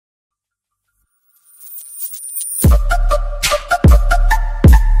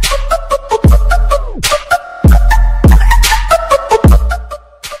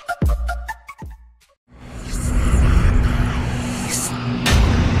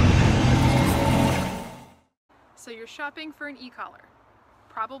So you're shopping for an e-collar,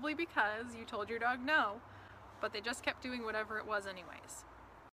 probably because you told your dog no, but they just kept doing whatever it was anyways.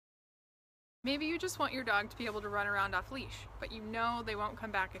 Maybe you just want your dog to be able to run around off leash, but you know they won't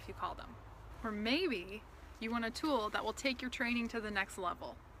come back if you call them. Or maybe you want a tool that will take your training to the next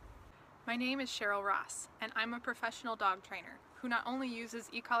level. My name is Cheryl Ross, and I'm a professional dog trainer who not only uses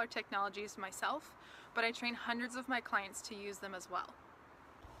e-collar technologies myself, but I train hundreds of my clients to use them as well.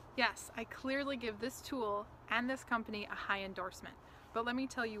 Yes, I clearly give this tool and this company a high endorsement, but let me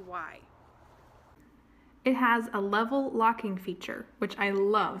tell you why. It has a level locking feature, which I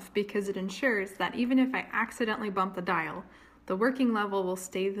love because it ensures that even if I accidentally bump the dial, the working level will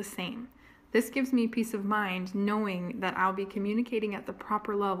stay the same. This gives me peace of mind knowing that I'll be communicating at the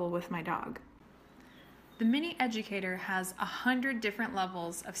proper level with my dog. The Mini Educator has 100 different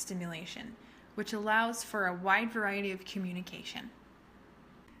levels of stimulation, which allows for a wide variety of communication.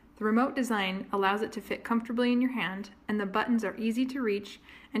 The remote design allows it to fit comfortably in your hand, and the buttons are easy to reach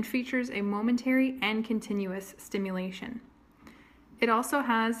and features a momentary and continuous stimulation. It also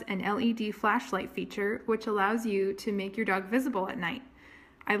has an LED flashlight feature, which allows you to make your dog visible at night.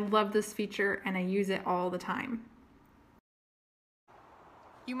 I love this feature and I use it all the time.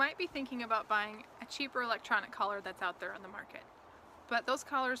 You might be thinking about buying a cheaper electronic collar that's out there on the market, but those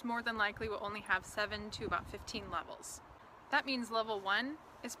collars more than likely will only have 7 to about 15 levels. That means level 1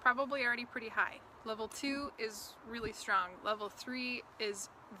 is probably already pretty high. Level 2 is really strong. Level 3 is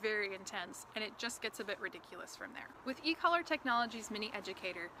very intense, and it just gets a bit ridiculous from there. With e-collar technology's Mini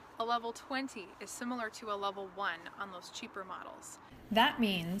Educator, a level 20 is similar to a level 1 on those cheaper models. That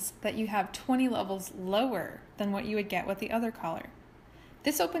means that you have 20 levels lower than what you would get with the other collar.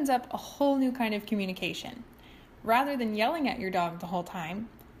 This opens up a whole new kind of communication. Rather than yelling at your dog the whole time,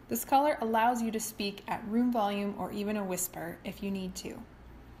 this collar allows you to speak at room volume or even a whisper if you need to.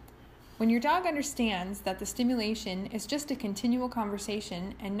 When your dog understands that the stimulation is just a continual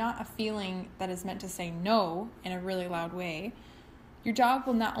conversation and not a feeling that is meant to say no in a really loud way, your dog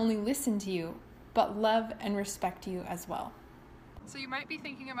will not only listen to you, but love and respect you as well. So you might be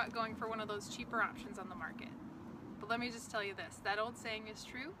thinking about going for one of those cheaper options on the market. But let me just tell you this, that old saying is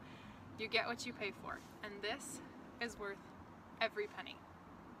true, you get what you pay for, and this is worth every penny.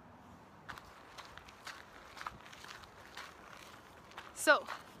 So,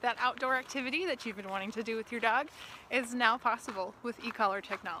 that outdoor activity that you've been wanting to do with your dog is now possible with e-collar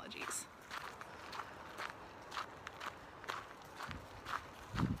technologies.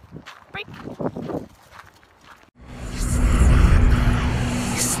 Break!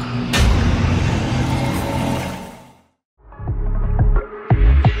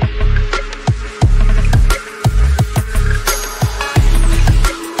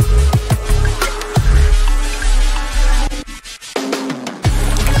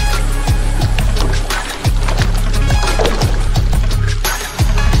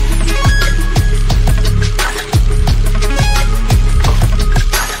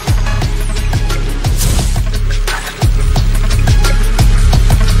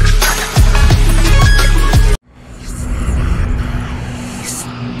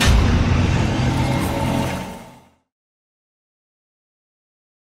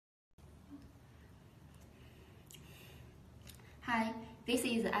 Hi, this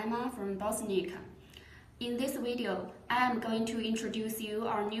is Emma from Bousnic. In this video, I am going to introduce you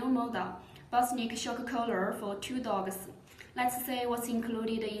our new model, Bousnic shock collar for 2 dogs. Let's see what's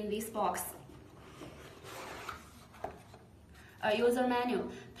included in this box. A user manual.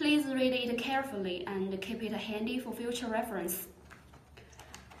 Please read it carefully and keep it handy for future reference.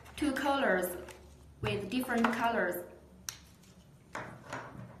 2 collars with different colors.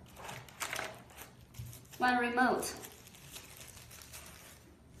 1 remote.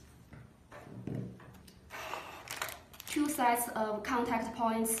 2 sets of contact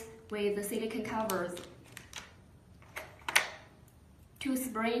points with silicone covers. 2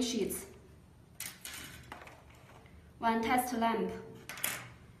 spring sheets. 1 test lamp.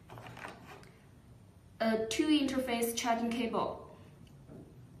 A 2-interface charging cable.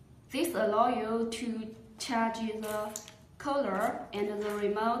 This allows you to charge the collar and the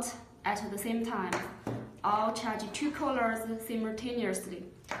remote at the same time, or charge 2 collars simultaneously.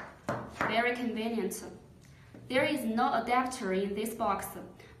 Very convenient. There is no adapter in this box,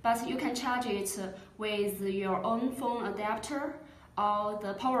 but you can charge it with your own phone adapter, or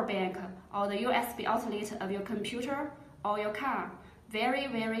the power bank, or the USB outlet of your computer or your car. Very,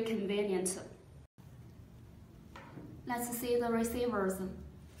 very convenient. Let's see the receivers.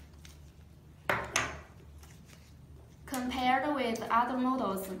 Compared with other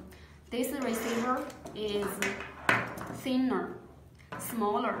models, this receiver is thinner,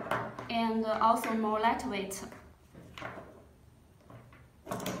 smaller, and also more lightweight.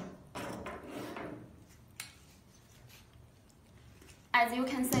 As you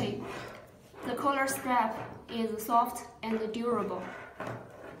can see, the collar strap is soft and durable.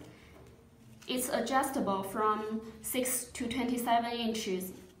 It's adjustable from 6 to 27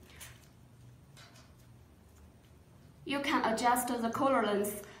 inches. You can adjust the collar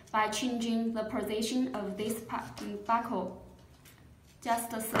length by changing the position of this buckle.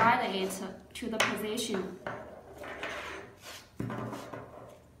 Just slide it to the position.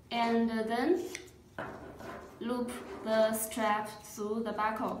 And then loop the strap through the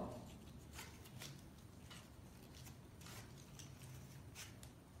buckle.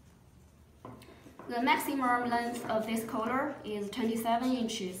 The maximum length of this collar is 27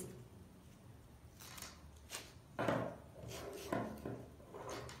 inches.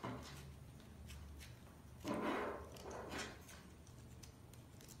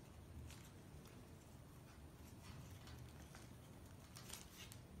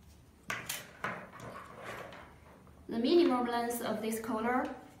 The minimum length of this collar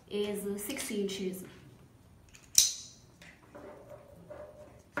is 6 inches.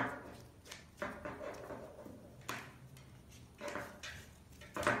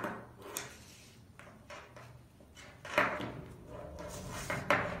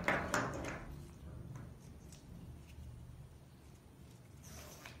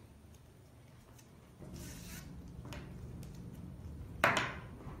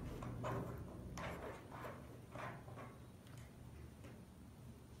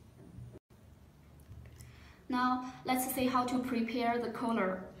 Now, let's see how to prepare the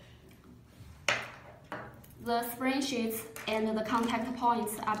collar. The spring sheets and the contact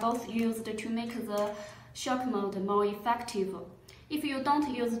points are both used to make the shock mode more effective. If you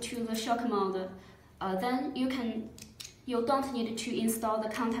don't use the shock mode, then you don't need to install the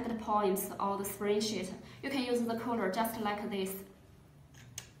contact points or the spring sheet. You can use the collar just like this.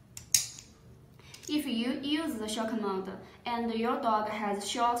 If you use the shock mode and your dog has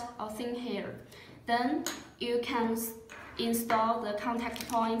short or thin hair, then you can install the contact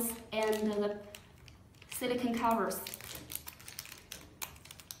points and the silicone covers.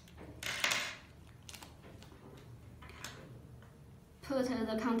 Put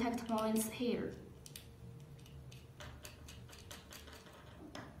the contact points here.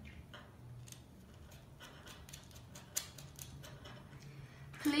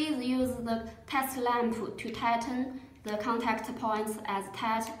 Please use the test lamp to tighten the contact points as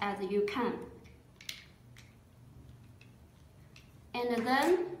tight as you can. And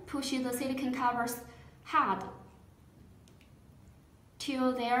then push the silicone covers hard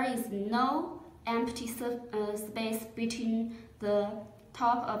till there is no empty space between the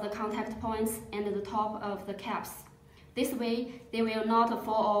top of the contact points and the top of the caps. This way, they will not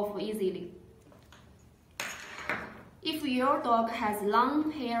fall off easily. If your dog has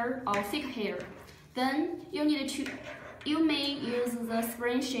long hair or thick hair, then you may use the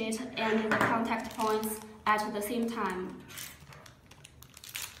spring sheet and the contact points at the same time.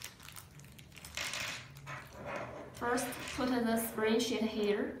 First, put the spring sheet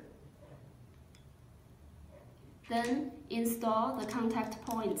here. Then install the contact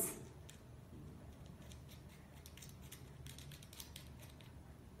points.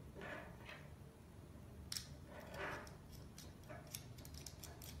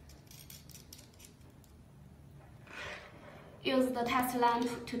 Use the test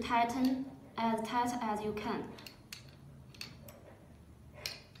lamp to tighten as tight as you can.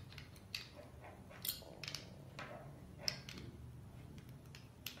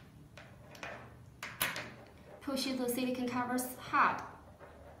 Push the silicone covers hard.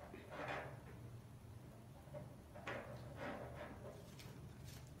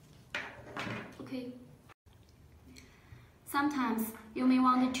 Okay. Sometimes you may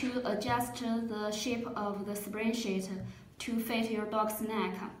want to adjust the shape of the spring sheet to fit your dog's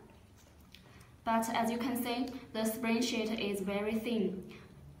neck. But as you can see, the spring sheet is very thin.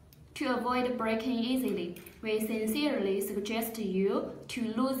 To avoid breaking easily, we sincerely suggest you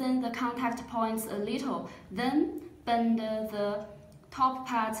to loosen the contact points a little, then bend the top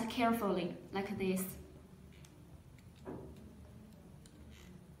part carefully, like this.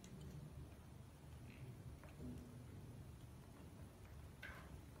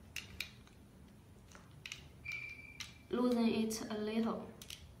 Loosen it a little.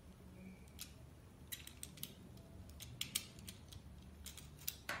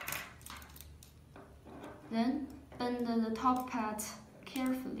 Then bend the top part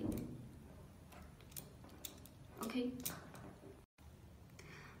carefully. Okay.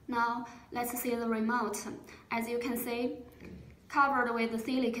 Now let's see the remote. As you can see, covered with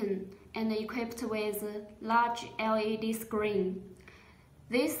silicone and equipped with a large LED screen.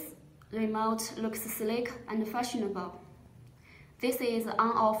 This remote looks sleek and fashionable. This is the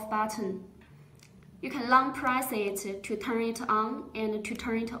on-off button. You can long press it to turn it on and to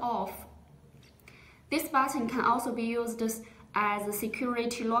turn it off. This button can also be used as a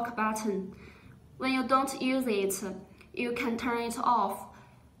security lock button. When you don't use it, you can turn it off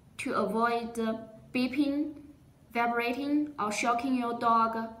to avoid beeping, vibrating, or shocking your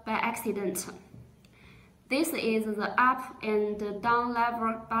dog by accident. This is the up and down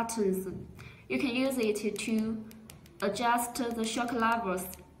level buttons. You can use it to adjust the shock levels.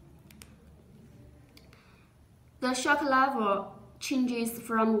 The shock level changes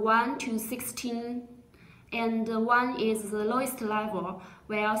from 1 to 16, and 1 is the lowest level,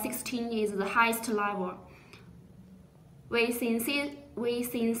 while 16 is the highest level. We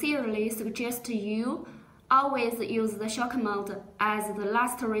sincerely suggest you always use the shock mode as the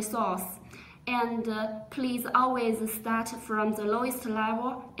last resource, and please always start from the lowest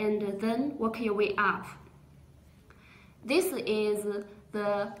level and then work your way up. This is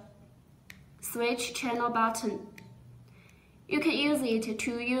the switch channel button. You can use it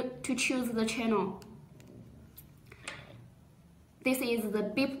to choose the channel. This is the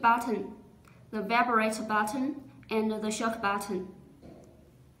beep button, the vibrate button, and the shock button.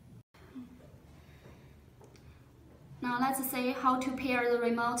 Now let's see how to pair the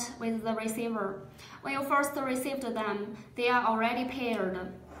remote with the receiver. When you first received them, they are already paired.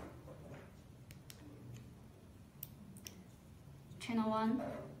 Channel 1.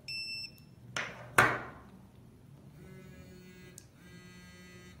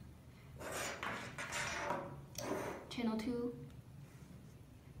 Channel 2.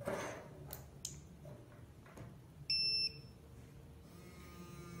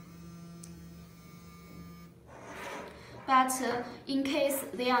 But in case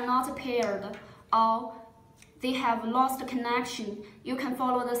they are not paired or they have lost connection, you can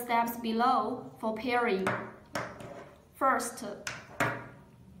follow the steps below for pairing. First,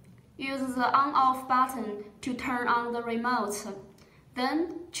 use the on-off button to turn on the remote.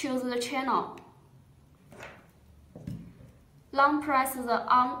 Then choose the channel. Long press the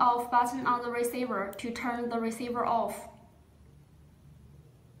on-off button on the receiver to turn the receiver off.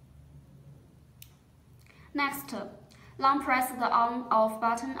 Next, long press the on-off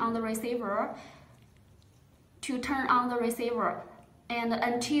button on the receiver to turn on the receiver, and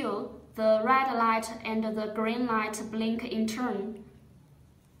until the red light and the green light blink in turn.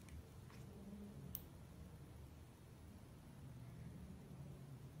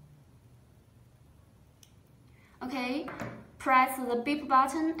 Okay, press the beep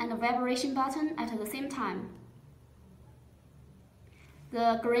button and the vibration button at the same time.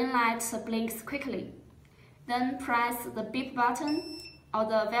 The green light blinks quickly. Then press the beep button or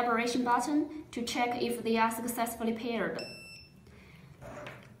the vibration button to check if they are successfully paired.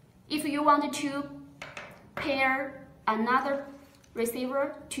 If you want to pair another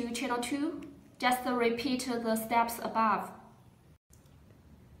receiver to channel 2, just repeat the steps above.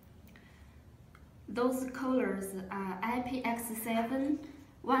 Those collars are IPX7,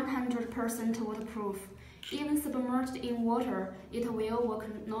 100% waterproof. Even submerged in water, it will work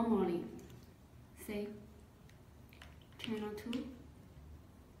normally. See? Channel 2.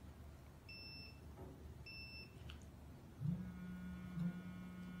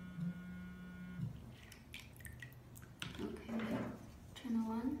 Okay, channel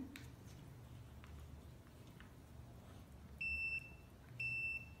 1.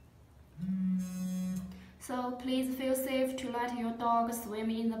 So please feel safe to let your dog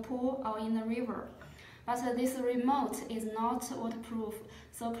swim in the pool or in the river. But this remote is not waterproof,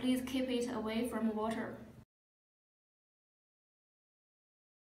 so please keep it away from water.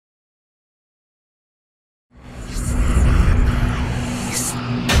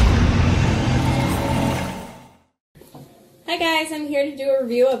 Hi guys, I'm here to do a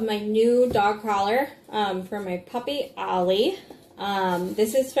review of my new dog collar for my puppy Ollie.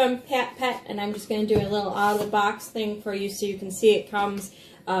 This is from PatPet, and I'm just going to do a little out-of-the-box thing for you so you can see it comes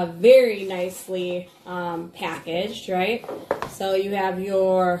very nicely packaged, right? So you have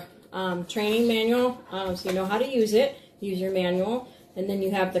your training manual, so you know how to use it. Use your manual. And then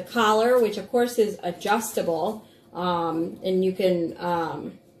you have the collar, which of course is adjustable, and you can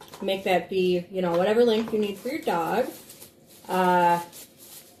make that be, you know, whatever length you need for your dog.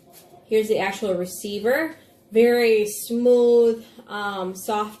 Here's the actual receiver. Very smooth,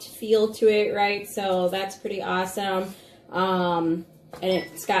 soft feel to it, right? So that's pretty awesome. And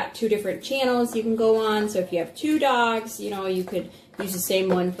it's got 2 different channels you can go on. So if you have 2 dogs, you know, you could use the same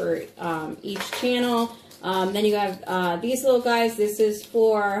one for each channel. Then you have these little guys. This is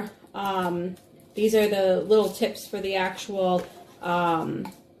for, these are the little tips for the actual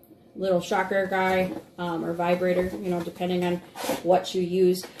little shocker guy or vibrator, you know, depending on what you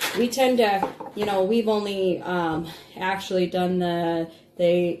use. We tend to, you know, we've only actually done the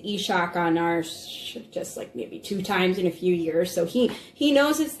e-shock on ours just like maybe 2 times in a few years. So he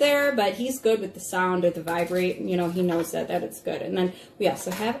knows it's there, but he's good with the sound or the vibrate. You know, he knows that it's good. And then we also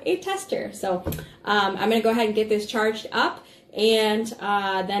have a tester. So I'm going to go ahead and get this charged up, and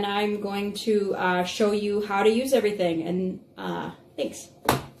then I'm going to show you how to use everything. And thanks.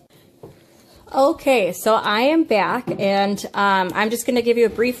 Okay, so I am back, and I'm just going to give you a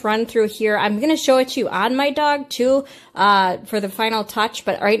brief run through here. I'm going to show it to you on my dog too for the final touch,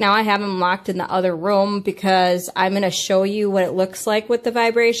 but right now I have him locked in the other room because I'm going to show you what it looks like with the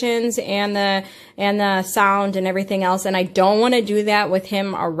vibrations and the sound and everything else. And I don't want to do that with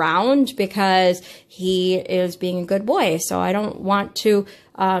him around because he is being a good boy, so I don't want to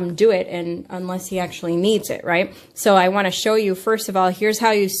do it unless he actually needs it, right? So I want to show you, first of all, here's how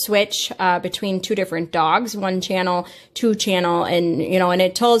you switch between 2 different dogs, 1 channel, 2 channel, and you know, and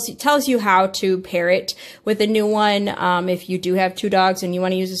it tells you how to pair it with a new one. If you do have 2 dogs and you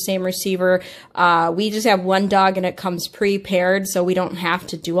want to use the same receiver, we just have 1 dog and it comes pre-paired, so we don't have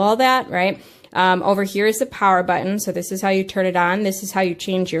to do all that, right? Over here is the power button. So this is how you turn it on. This is how you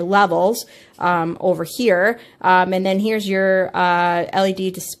change your levels over here. And then here's your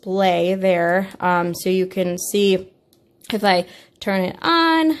LED display there. So you can see if I turn it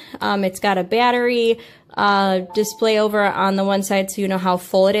on, it's got a battery display over on the one side, so you know how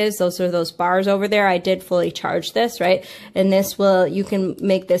full it is. Those are those bars over there. I did fully charge this, right? And this will, you can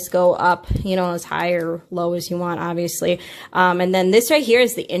make this go up, you know, as high or low as you want, obviously. And then this right here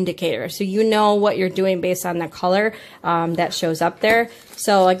is the indicator, so you know what you're doing based on the color that shows up there.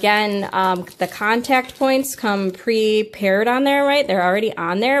 So again, the contact points come pre-paired on there, right? They're already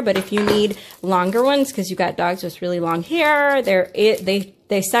on there, but if you need longer ones, because you've got dogs with really long hair,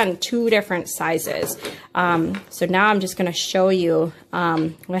 they send 2 different sizes. So now I'm just going to show you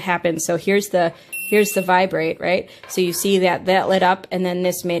what happens. So here's the vibrate, right? So you see that lit up, and then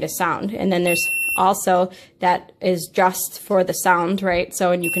this made a sound. And then there's also that is just for the sound, right?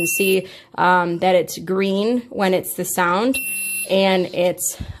 So, and you can see that it's green when it's the sound, and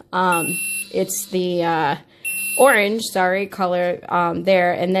it's the orange, sorry, color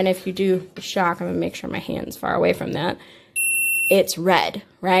there. And then if you do the shock, I'm gonna make sure my hand's far away from that, it's red,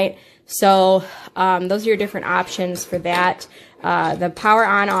 right? So those are your different options for that. The power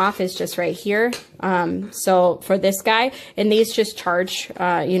on off is just right here. So for this guy, and these just charge,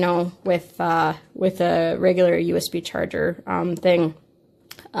 you know, with a regular USB charger thing.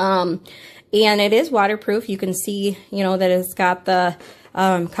 And it is waterproof. You can see, you know, that it's got the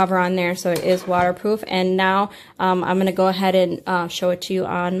cover on there, so it is waterproof. And now I'm going to go ahead and show it to you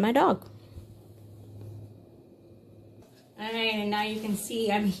on my dog. All right, and now you can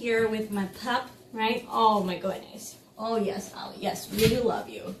see I'm here with my pup, right? Oh my goodness. Oh yes, Ollie, yes, we do love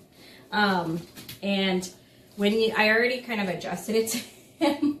you. And when I already kind of adjusted it to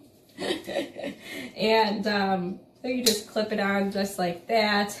him, and so you just clip it on just like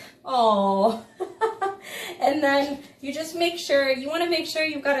that. Oh, and then you just make sure, you want to make sure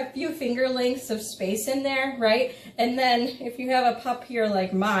you've got a few finger lengths of space in there, right? And then if you have a pup here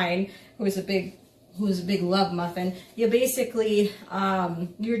like mine, who's a big love muffin, you basically,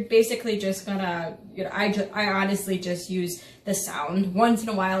 you're basically just gonna, you know, I honestly just use the sound. Once in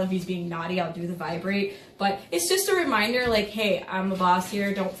a while, if he's being naughty, I'll do the vibrate, but it's just a reminder, like, hey, I'm the boss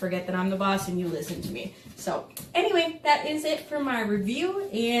here, don't forget that I'm the boss and you listen to me. So anyway, that is it for my review,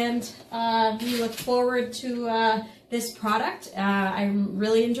 and we look forward to this product. I'm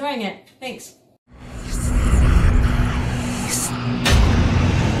really enjoying it. Thanks.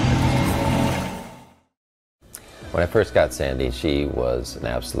 When I first got Sandy, she was an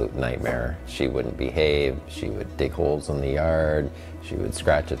absolute nightmare. She wouldn't behave, she would dig holes in the yard, she would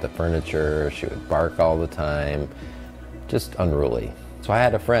scratch at the furniture, she would bark all the time, just unruly. So I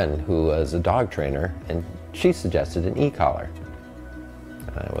had a friend who was a dog trainer, and she suggested an e-collar.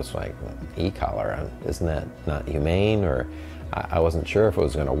 And I was like, e-collar, isn't that not humane? Or I wasn't sure if it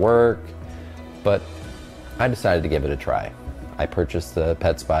was gonna work, but I decided to give it a try. I purchased the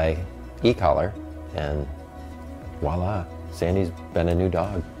PetSpy e-collar, and voila, Sandy's been a new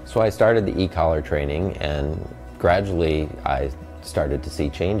dog. So I started the e-collar training, and gradually I started to see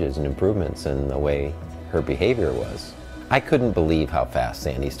changes and improvements in the way her behavior was. I couldn't believe how fast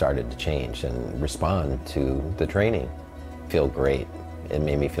Sandy started to change and respond to the training. Feel great. It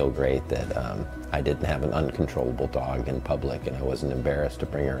made me feel great that I didn't have an uncontrollable dog in public, and I wasn't embarrassed to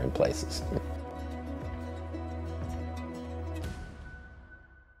bring her in places.